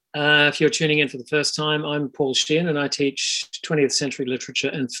if you're tuning in for the first time, I'm Paul Sheehan and I teach 20th century literature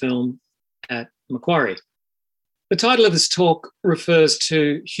and film at Macquarie. The title of this talk refers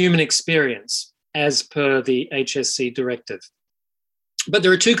to human experience as per the HSC directive. But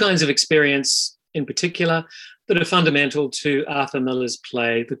there are two kinds of experience in particular that are fundamental to Arthur Miller's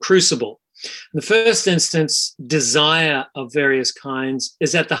play, The Crucible. In the first instance, desire of various kinds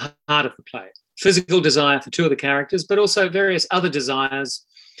is at the heart of the play. Physical desire for two of the characters, but also various other desires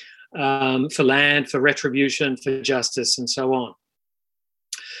for land, for retribution, for justice, and so on.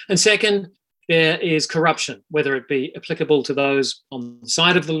 And second, there is corruption, whether it be applicable to those on the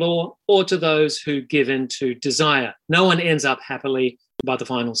side of the law or to those who give in to desire. No one ends up happily by the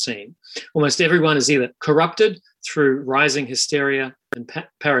final scene. Almost everyone is either corrupted through rising hysteria and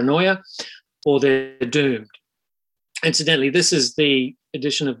paranoia, or they're doomed. Incidentally, this is the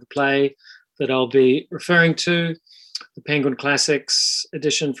edition of the play that I'll be referring to, the Penguin Classics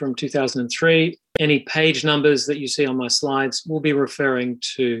edition from 2003. Any page numbers that you see on my slides will be referring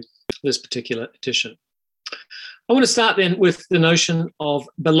to this particular edition. I want to start then with the notion of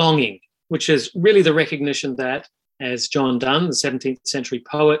belonging, which is really the recognition that, as John Donne, the 17th century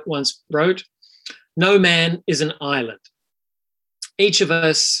poet, once wrote, no man is an island. Each of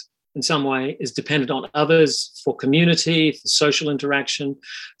us, in some way, is dependent on others for community, for social interaction,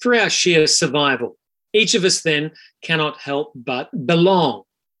 for our sheer survival. Each of us then cannot help but belong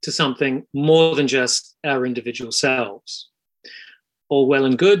to something more than just our individual selves. All well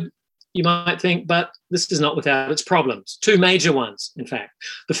and good, you might think, but this is not without its problems. Two major ones, in fact.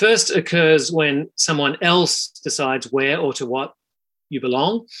 The first occurs when someone else decides where or to what you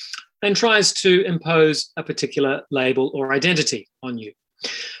belong and tries to impose a particular label or identity on you.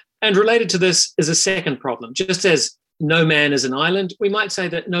 And related to this is a second problem. Just as no man is an island, we might say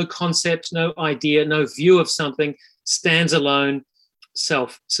that no concept, no idea, no view of something stands alone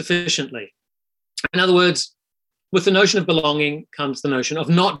self-sufficiently. In other words, with the notion of belonging comes the notion of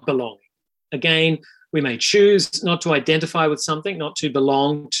not belonging. Again, we may choose not to identify with something, not to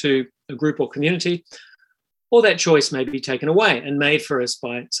belong to a group or community, or that choice may be taken away and made for us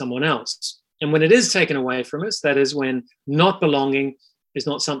by someone else. And when it is taken away from us, that is when not belonging is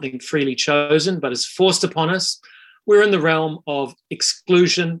not something freely chosen, but is forced upon us, we're in the realm of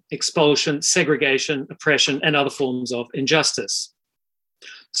exclusion, expulsion, segregation, oppression, and other forms of injustice.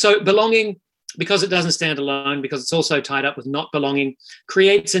 So belonging, because it doesn't stand alone, because it's also tied up with not belonging,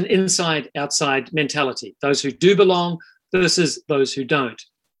 creates an inside-outside mentality. Those who do belong versus those who don't.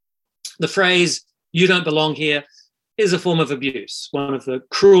 The phrase, "you don't belong here," is a form of abuse, one of the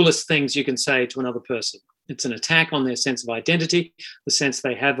cruelest things you can say to another person. It's an attack on their sense of identity, the sense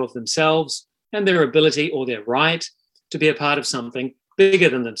they have of themselves, and their ability or their right to be a part of something bigger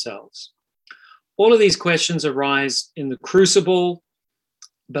than themselves. All of these questions arise in the crucible,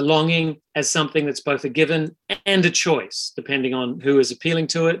 belonging as something that's both a given and a choice, depending on who is appealing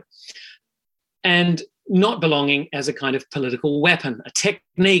to it, and not belonging as a kind of political weapon, a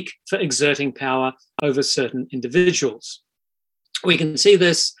technique for exerting power over certain individuals. We can see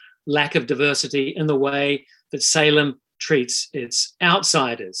this lack of diversity in the way that Salem treats its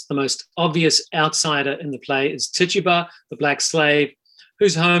outsiders. The most obvious outsider in the play is Tituba, the black slave,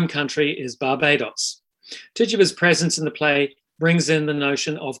 whose home country is Barbados. Tituba's presence in the play brings in the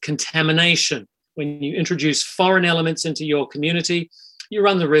notion of contamination. When you introduce foreign elements into your community, you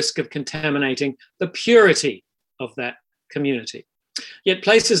run the risk of contaminating the purity of that community. Yet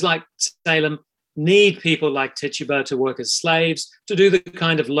places like Salem need people like Tituba to work as slaves, to do the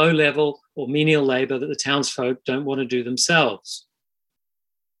kind of low-level or menial labor that the townsfolk don't want to do themselves.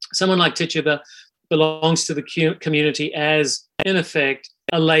 Someone like Tituba belongs to the community as, in effect,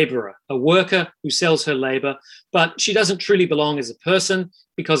 a laborer, a worker who sells her labor, but she doesn't truly belong as a person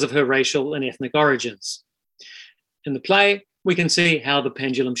because of her racial and ethnic origins. In the play, we can see how the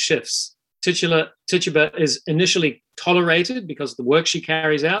pendulum shifts. Tituba is initially tolerated because of the work she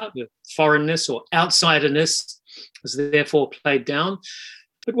carries out. The foreignness or outsiderness is therefore played down.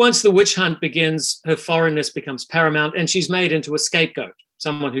 But once the witch hunt begins, her foreignness becomes paramount and she's made into a scapegoat,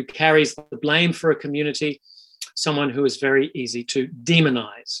 someone who carries the blame for a community, someone who is very easy to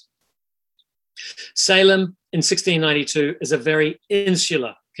demonize. Salem in 1692 is a very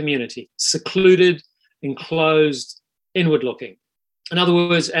insular community, secluded, enclosed, inward-looking. In other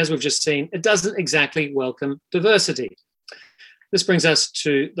words, as we've just seen, it doesn't exactly welcome diversity. This brings us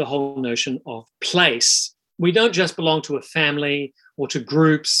to the whole notion of place. We don't just belong to a family or to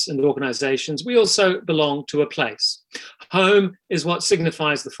groups and organizations, we also belong to a place. Home is what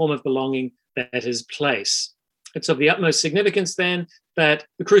signifies the form of belonging that is place. It's of the utmost significance then that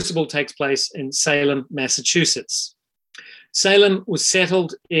the Crucible takes place in Salem, Massachusetts. Salem was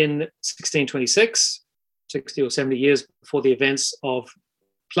settled in 1626, 60 or 70 years before the events of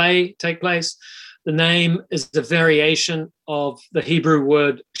play take place. The name is a variation of the Hebrew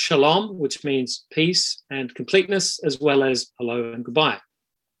word shalom, which means peace and completeness, as well as hello and goodbye.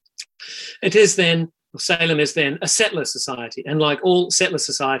 Salem is then a settler society. And like all settler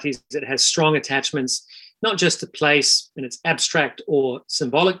societies, it has strong attachments, not just to place in its abstract or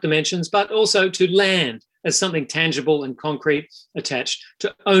symbolic dimensions, but also to land as something tangible and concrete attached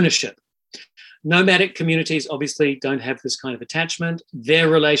to ownership. Nomadic communities obviously don't have this kind of attachment. Their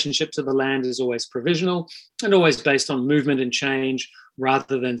relationship to the land is always provisional and always based on movement and change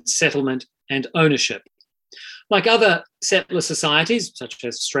rather than settlement and ownership. Like other settler societies, such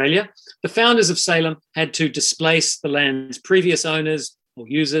as Australia, the founders of Salem had to displace the land's previous owners or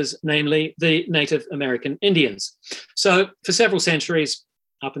users, namely the Native American Indians. So for several centuries,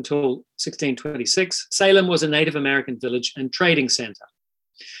 up until 1626, Salem was a Native American village and trading center.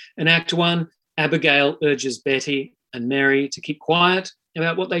 In Act 1, Abigail urges Betty and Mary to keep quiet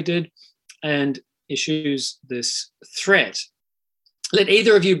about what they did and issues this threat. Let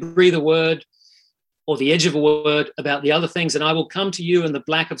either of you breathe a word or the edge of a word about the other things, and I will come to you in the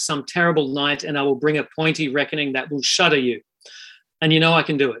black of some terrible night, and I will bring a pointy reckoning that will shudder you. And you know I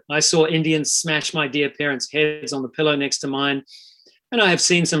can do it. I saw Indians smash my dear parents' heads on the pillow next to mine, and I have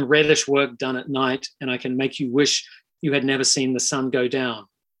seen some reddish work done at night, and I can make you wish you had never seen the sun go down.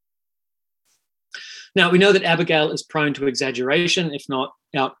 Now, we know that Abigail is prone to exaggeration, if not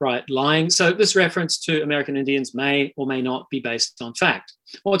outright lying. So this reference to American Indians may or may not be based on fact.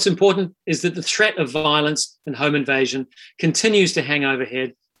 What's important is that the threat of violence and home invasion continues to hang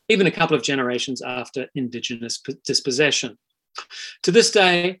overhead, even a couple of generations after Indigenous dispossession. To this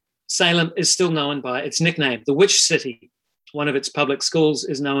day, Salem is still known by its nickname, the Witch City. One of its public schools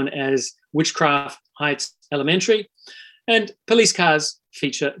is known as Witchcraft Heights Elementary, and police cars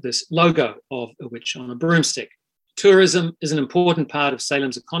feature this logo of a witch on a broomstick. Tourism is an important part of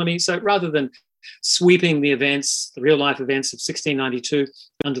Salem's economy, so rather than sweeping the events, the real-life events of 1692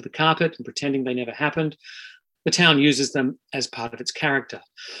 under the carpet and pretending they never happened, the town uses them as part of its character.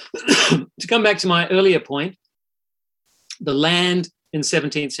 To come back to my earlier point, the land in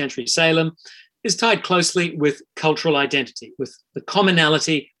 17th century Salem is tied closely with cultural identity, with the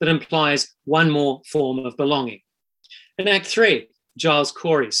commonality that implies one more form of belonging. In Act 3, Giles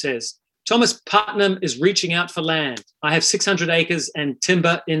Corey says, Thomas Putnam is reaching out for land. I have 600 acres and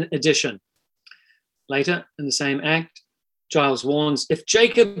timber in addition. Later in the same act, Giles warns, if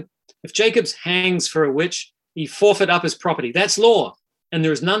Jacobs hangs for a witch, he forfeit up his property. That's law. And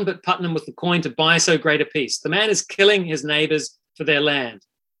there is none but Putnam with the coin to buy so great a piece. The man is killing his neighbors for their land.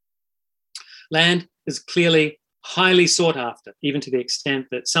 Land is clearly highly sought after, even to the extent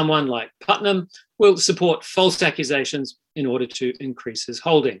that someone like Putnam will support false accusations in order to increase his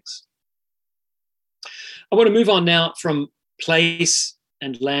holdings. I want to move on now from place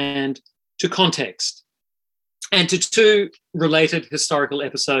and land to context, and to two related historical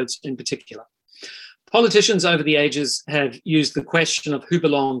episodes in particular. Politicians over the ages have used the question of who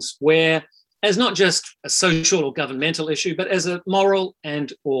belongs where as not just a social or governmental issue, but as a moral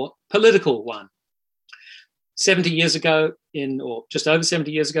and or political one. 70 years ago or just over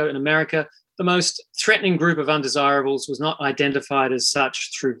 70 years ago in America, the most threatening group of undesirables was not identified as such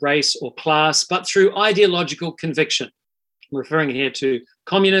through race or class, but through ideological conviction. I'm referring here to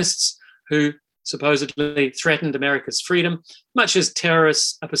communists who supposedly threatened America's freedom, much as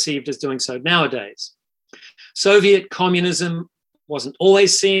terrorists are perceived as doing so nowadays. Soviet communism wasn't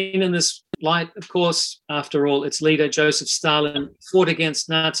always seen in this light, of course. After all, its leader, Joseph Stalin, fought against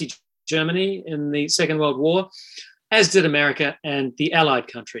Nazi Germany in the Second World War, as did America and the Allied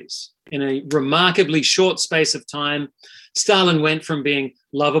countries. In a remarkably short space of time, Stalin went from being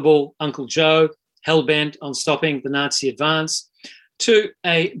lovable Uncle Joe, hell-bent on stopping the Nazi advance, to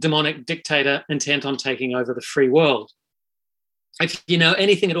a demonic dictator intent on taking over the free world. If you know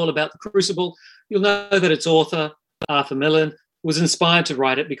anything at all about The Crucible, you'll know that its author, Arthur Miller, was inspired to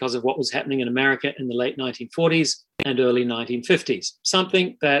write it because of what was happening in America in the late 1940s and early 1950s,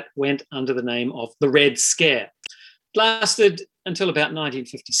 something that went under the name of the Red Scare. It lasted until about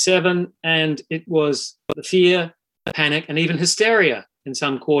 1957, and it was the fear, panic, and even hysteria in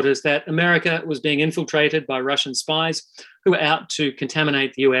some quarters that America was being infiltrated by Russian spies who were out to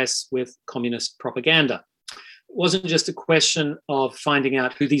contaminate the US with communist propaganda. It wasn't just a question of finding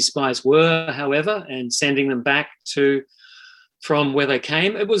out who these spies were, however, and sending them back from where they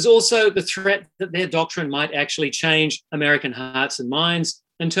came. It was also the threat that their doctrine might actually change American hearts and minds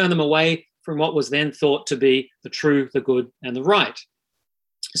and turn them away from what was then thought to be the true, the good, and the right.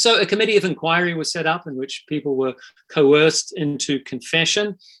 So a committee of inquiry was set up in which people were coerced into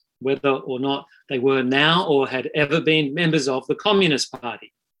confession, whether or not they were now or had ever been members of the Communist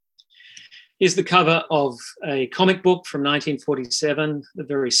Party. Here's the cover of a comic book from 1947, the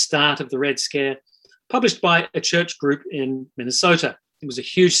very start of the Red Scare, published by a church group in Minnesota. It was a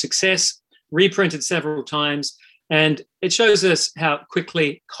huge success, reprinted several times, and it shows us how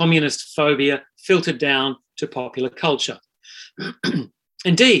quickly communist phobia filtered down to popular culture.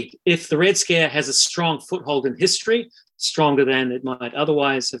 Indeed, if the Red Scare has a strong foothold in history, stronger than it might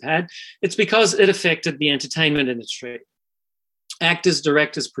otherwise have had, it's because it affected the entertainment industry. Actors,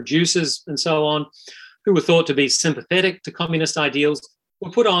 directors, producers, and so on, who were thought to be sympathetic to communist ideals,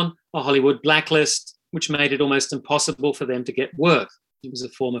 were put on a Hollywood blacklist, which made it almost impossible for them to get work. It was a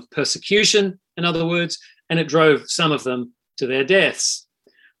form of persecution, in other words, and it drove some of them to their deaths.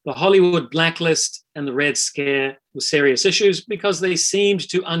 The Hollywood blacklist and the Red Scare were serious issues because they seemed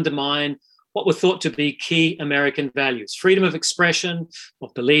to undermine what were thought to be key American values: freedom of expression,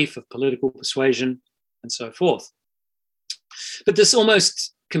 of belief, of political persuasion, and so forth. But this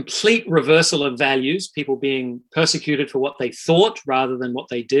almost complete reversal of values, people being persecuted for what they thought rather than what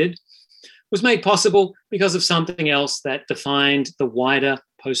they did, was made possible because of something else that defined the wider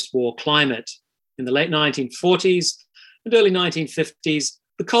post-war climate. In the late 1940s and early 1950s,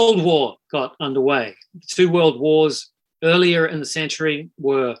 the Cold War got underway. The two world wars earlier in the century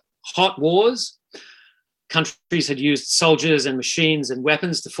were hot wars. Countries had used soldiers and machines and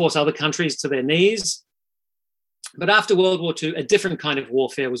weapons to force other countries to their knees. But after World War II, a different kind of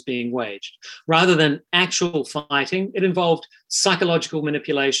warfare was being waged. Rather than actual fighting, it involved psychological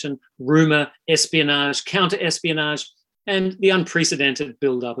manipulation, rumor, espionage, counter-espionage, and the unprecedented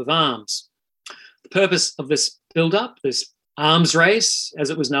buildup of arms. The purpose of this buildup, this arms race, as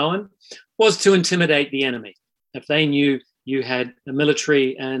it was known, was to intimidate the enemy. If they knew you had a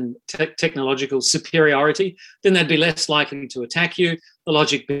military and technological superiority, then they'd be less likely to attack you, the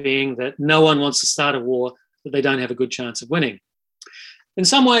logic being that no one wants to start a war that they don't have a good chance of winning. In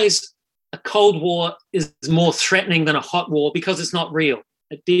some ways, a Cold War is more threatening than a hot war because it's not real.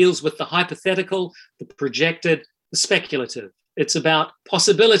 It deals with the hypothetical, the projected, the speculative. It's about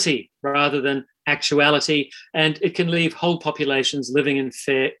possibility rather than actuality, and it can leave whole populations living in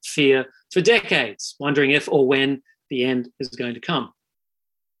fear for decades, wondering if or when the end is going to come.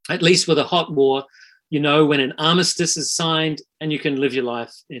 At least with a hot war, you know when an armistice is signed and you can live your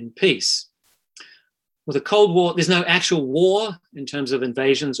life in peace. With a Cold War, there's no actual war in terms of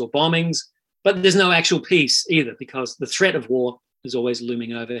invasions or bombings, but there's no actual peace either because the threat of war is always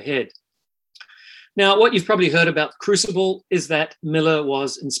looming overhead. Now, what you've probably heard about The Crucible is that Miller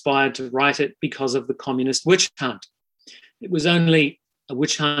was inspired to write it because of the communist witch hunt. It was only a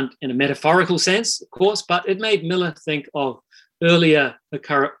witch hunt in a metaphorical sense, of course, but it made Miller think of earlier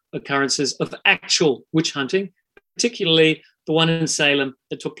occurrences of actual witch hunting, particularly the one in Salem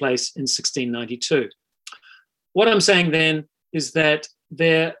that took place in 1692. What I'm saying then is that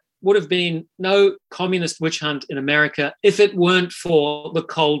there would have been no communist witch hunt in America if it weren't for the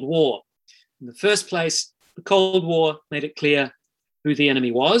Cold War. In the first place, the Cold War made it clear who the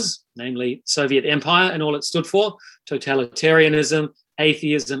enemy was, namely Soviet Empire and all it stood for: totalitarianism,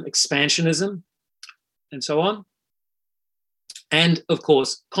 atheism, expansionism, and so on. And, of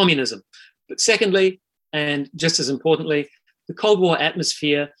course, communism. But secondly, and just as importantly, the Cold War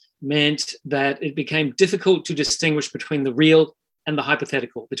atmosphere meant that it became difficult to distinguish between the real and the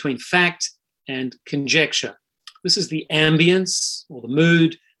hypothetical, between fact and conjecture. This is the ambience or the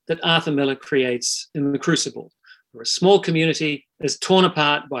mood that Arthur Miller creates in The Crucible, where a small community is torn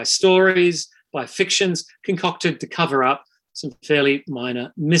apart by stories, by fictions concocted to cover up some fairly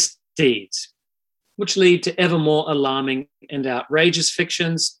minor misdeeds, which lead to ever more alarming and outrageous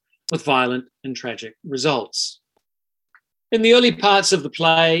fictions with violent and tragic results. In the early parts of the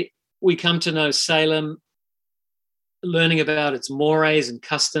play, we come to know Salem, learning about its mores and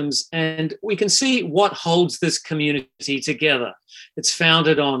customs, and we can see what holds this community together. It's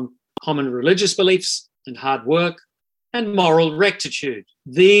founded on common religious beliefs and hard work and moral rectitude.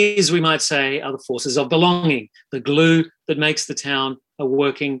 These, we might say, are the forces of belonging, the glue that makes the town a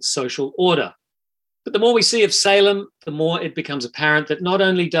working social order. But the more we see of Salem, the more it becomes apparent that not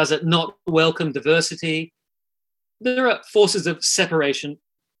only does it not welcome diversity, there are forces of separation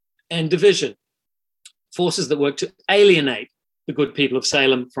and division, forces that work to alienate the good people of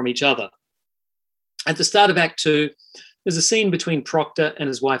Salem from each other. At the start of Act 2, there's a scene between Proctor and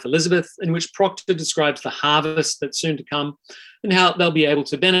his wife Elizabeth in which Proctor describes the harvest that's soon to come and how they'll be able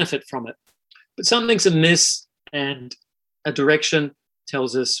to benefit from it. But something's amiss, and a direction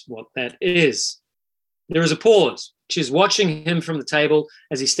tells us what that is. There is a pause. She's watching him from the table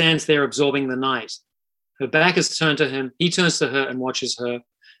as he stands there absorbing the night. Her back is turned to him. He turns to her and watches her.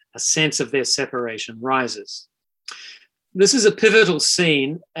 A sense of their separation rises. This is a pivotal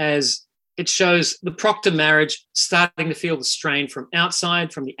scene as it shows the Proctor marriage starting to feel the strain from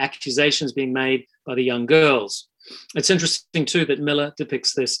outside, from the accusations being made by the young girls. It's interesting, too, that Miller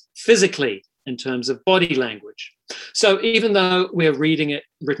depicts this physically in terms of body language. So even though we're reading it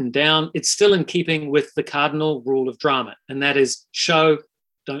written down, it's still in keeping with the cardinal rule of drama, and that is show,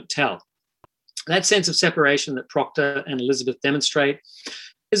 don't tell. That sense of separation that Proctor and Elizabeth demonstrate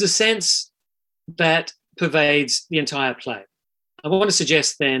is a sense that pervades the entire play. I want to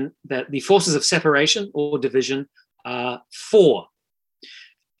suggest then that the forces of separation or division are four.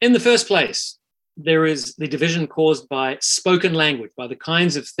 In the first place, there is the division caused by spoken language, by the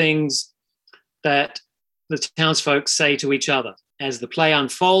kinds of things that the townsfolk say to each other. As the play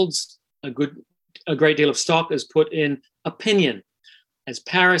unfolds, a great deal of stock is put in opinion. As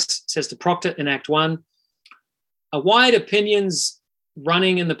Paris says to Proctor in Act 1, "A wide opinion's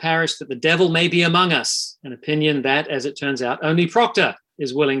running in the parish that the devil may be among us," an opinion that, as it turns out, only Proctor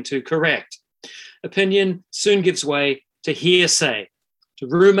is willing to correct. Opinion soon gives way to hearsay, to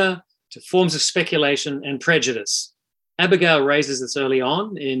rumour, to forms of speculation and prejudice. Abigail raises this early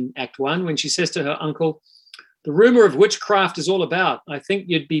on in Act 1 when she says to her uncle, "The rumour of witchcraft is all about. I think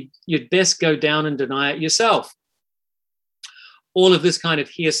you'd best go down and deny it yourself." All of this kind of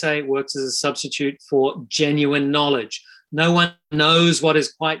hearsay works as a substitute for genuine knowledge. No one knows what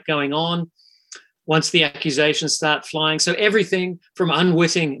is quite going on once the accusations start flying. So everything from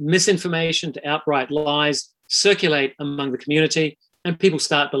unwitting misinformation to outright lies circulate among the community, and people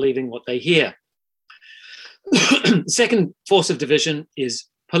start believing what they hear. The second force of division is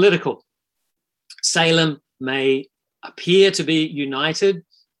political. Salem may appear to be united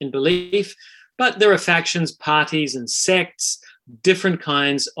in belief, but there are factions, parties, and sects, different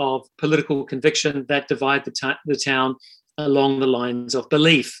kinds of political conviction that divide the town along the lines of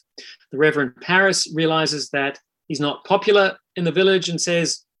belief. The Reverend Paris realizes that he's not popular in the village and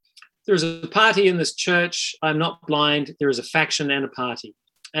says, "There is a party in this church. I'm not blind. There is a faction and a party."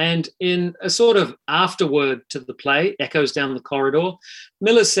 And in a sort of afterword to the play, echoes down the corridor,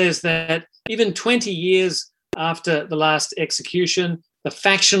 Miller says that even 20 years after the last execution, the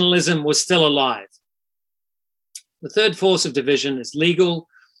factionalism was still alive. The third force of division is legal,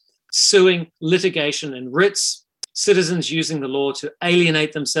 suing, litigation, and writs, citizens using the law to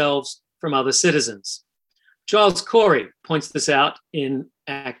alienate themselves from other citizens. Giles Corey points this out in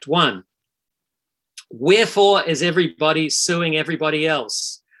Act 1. "Wherefore is everybody suing everybody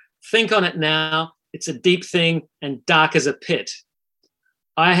else? Think on it now. It's a deep thing and dark as a pit.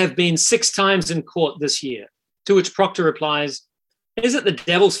 I have been 6 times in court this year." To which Proctor replies, "Is it the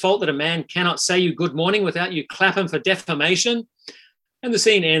devil's fault that a man cannot say you good morning without you clap him for defamation?" And the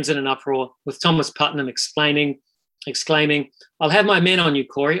scene ends in an uproar with Thomas Putnam exclaiming, "I'll have my men on you,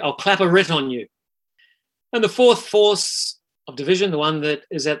 Corey. I'll clap a writ on you." And the fourth force of division, the one that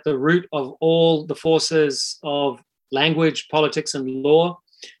is at the root of all the forces of language, politics, and law,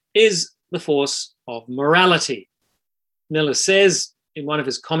 is the force of morality. Miller says in one of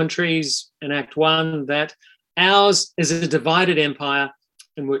his commentaries in Act 1 that ours is a divided empire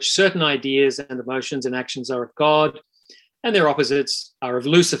in which certain ideas and emotions and actions are of God and their opposites are of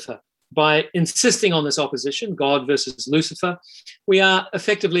Lucifer. By insisting on this opposition, God versus Lucifer, we are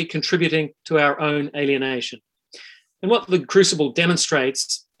effectively contributing to our own alienation. And what the Crucible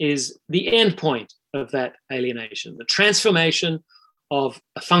demonstrates is the end point of that alienation, the transformation of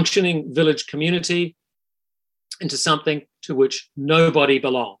a functioning village community into something to which nobody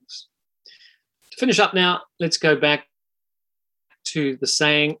belongs. To finish up now, let's go back to the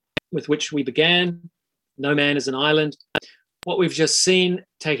saying with which we began, "No man is an island." What we've just seen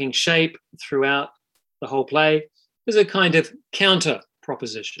taking shape throughout the whole play is a kind of counter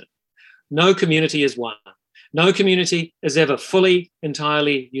proposition. No community is one. No community is ever fully,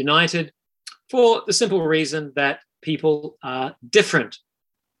 entirely united for the simple reason that people are different.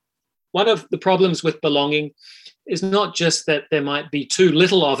 One of the problems with belonging is not just that there might be too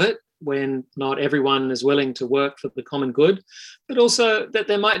little of it when not everyone is willing to work for the common good, but also that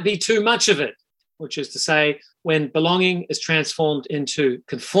there might be too much of it, which is to say, when belonging is transformed into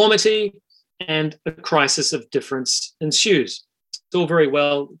conformity and a crisis of difference ensues. It's all very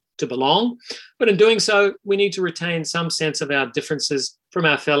well to belong, but in doing so, we need to retain some sense of our differences from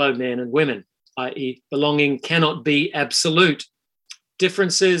our fellow men and women, i.e., belonging cannot be absolute.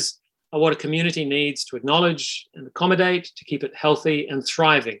 Differences are what a community needs to acknowledge and accommodate to keep it healthy and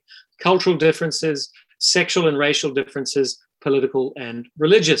thriving. Cultural differences, sexual and racial differences, political and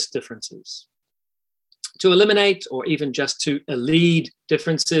religious differences. To eliminate or even just to elide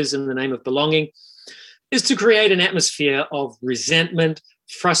differences in the name of belonging is to create an atmosphere of resentment,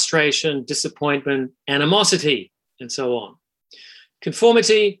 frustration, disappointment, animosity, and so on.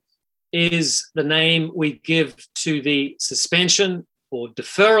 Conformity is the name we give to the suspension or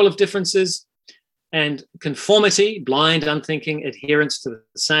deferral of differences, and conformity, blind, unthinking adherence to the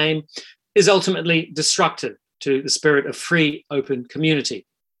same, is ultimately destructive to the spirit of free, open community.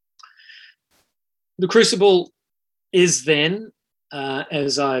 The Crucible is then,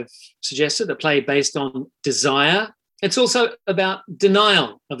 as I've suggested, a play based on desire. It's also about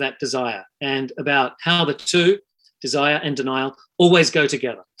denial of that desire and about how the two, desire and denial, always go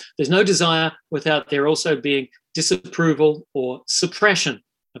together. There's no desire without there also being disapproval or suppression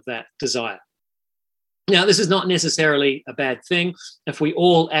of that desire. Now, this is not necessarily a bad thing. If we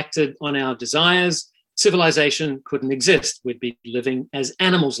all acted on our desires, civilization couldn't exist. We'd be living as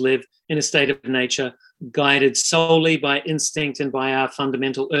animals live, in a state of nature, guided solely by instinct and by our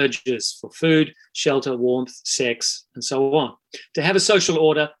fundamental urges for food, shelter, warmth, sex, and so on. To have a social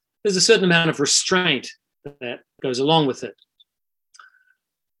order, there's a certain amount of restraint that goes along with it.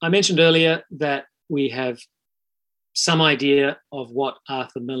 I mentioned earlier that we have some idea of what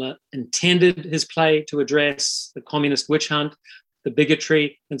Arthur Miller intended his play to address: the communist witch hunt, the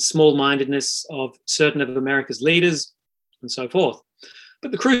bigotry and small-mindedness of certain of America's leaders, and so forth.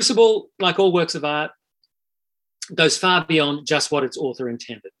 But The Crucible, like all works of art, goes far beyond just what its author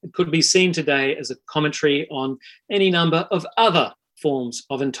intended. It could be seen today as a commentary on any number of other forms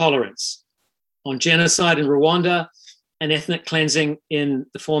of intolerance, on genocide in Rwanda and ethnic cleansing in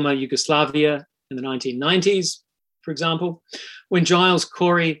the former Yugoslavia in the 1990s, for example, when Giles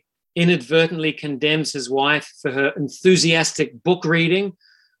Corey inadvertently condemns his wife for her enthusiastic book reading,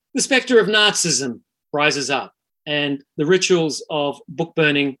 the spectre of Nazism rises up, and the rituals of book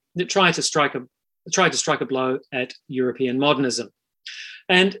burning that try to strike a blow at European modernism.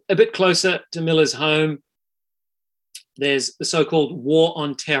 And a bit closer to Miller's home, there's the so-called War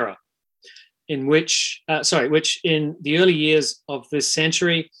on Terror, which in the early years of this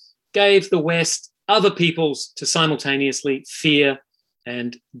century gave the West other peoples to simultaneously fear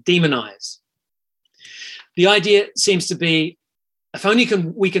and demonize. The idea seems to be, if only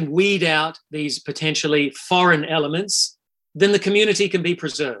we can weed out these potentially foreign elements, then the community can be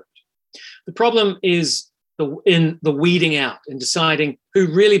preserved. The problem is in the weeding out and deciding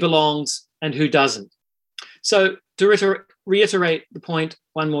who really belongs and who doesn't. So to reiterate the point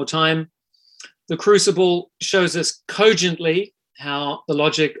one more time, The Crucible shows us cogently how the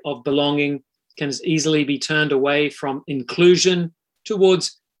logic of belonging can as easily be turned away from inclusion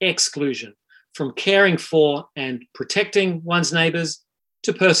towards exclusion, from caring for and protecting one's neighbors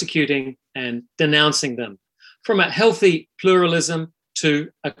to persecuting and denouncing them, from a healthy pluralism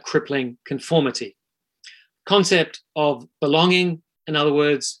to a crippling conformity. Concept of belonging, in other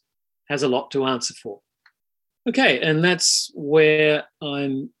words, has a lot to answer for. Okay, and that's where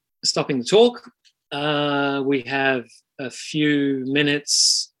I'm stopping the talk. We have a few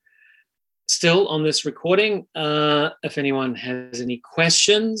minutes still on this recording. If anyone has any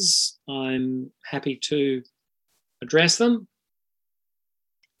questions, I'm happy to address them.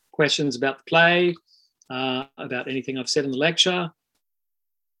 Questions about the play, about anything I've said in the lecture.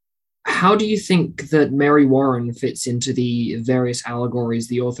 How do you think that Mary Warren fits into the various allegories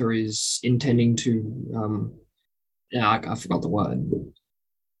the author is intending to, I forgot the word.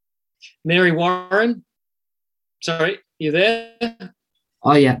 Mary Warren? Sorry, you there?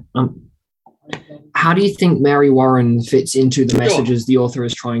 Oh, yeah. How do you think Mary Warren fits into the messages the author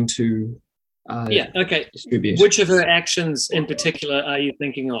is trying to distribute? Which of her actions in particular are you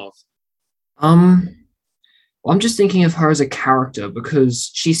thinking of? I'm just thinking of her as a character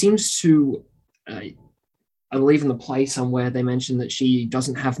because she seems to, I believe in the play somewhere, they mention that she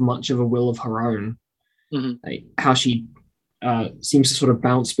doesn't have much of a will of her own. Mm-hmm. How she seems to sort of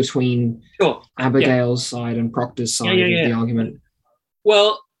bounce between Abigail's side and Proctor's side of the argument.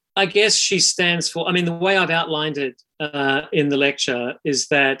 Well, I guess she stands for, the way I've outlined it in the lecture is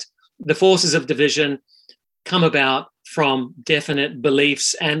that the forces of division come about from definite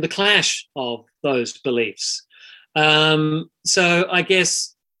beliefs and the clash of those beliefs. So I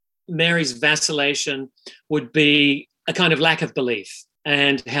guess Mary's vacillation would be a kind of lack of belief,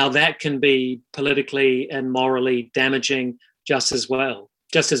 and how that can be politically and morally damaging just as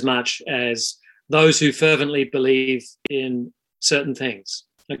much as those who fervently believe in certain things.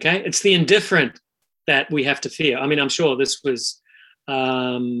 Okay, it's the indifferent that we have to fear. I'm sure this was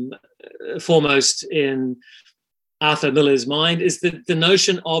foremost in Arthur Miller's mind, is the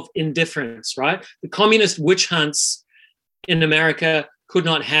notion of indifference, right? The communist witch hunts in America could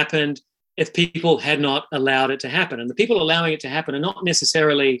not happen if people had not allowed it to happen. And the people allowing it to happen are not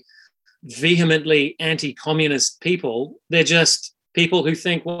necessarily vehemently anti-communist people. They're just people who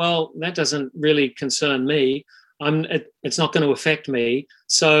think, well, that doesn't really concern me. It's not going to affect me.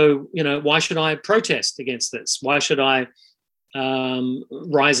 So, why should I protest against this? Why should I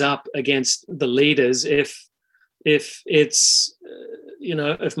rise up against the leaders if it's,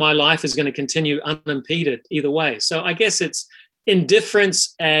 if my life is going to continue unimpeded either way? So I guess it's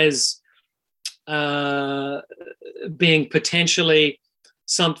indifference as being potentially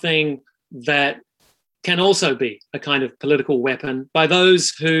something that can also be a kind of political weapon by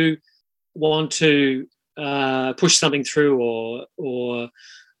those who want to push something through or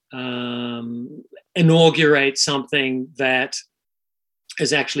inaugurate something that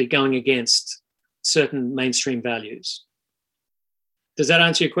is actually going against certain mainstream values. Does that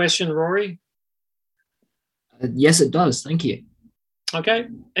answer your question, Rory? Yes, it does. Thank you. Okay.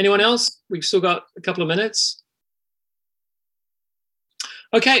 Anyone else? We've still got a couple of minutes.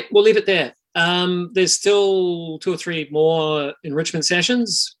 Okay, we'll leave it there. There's still 2 or 3 more enrichment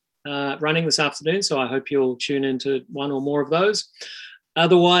sessions running this afternoon, so I hope you'll tune into one or more of those.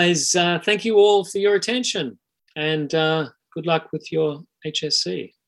 Otherwise, thank you all for your attention, and good luck with your HSC.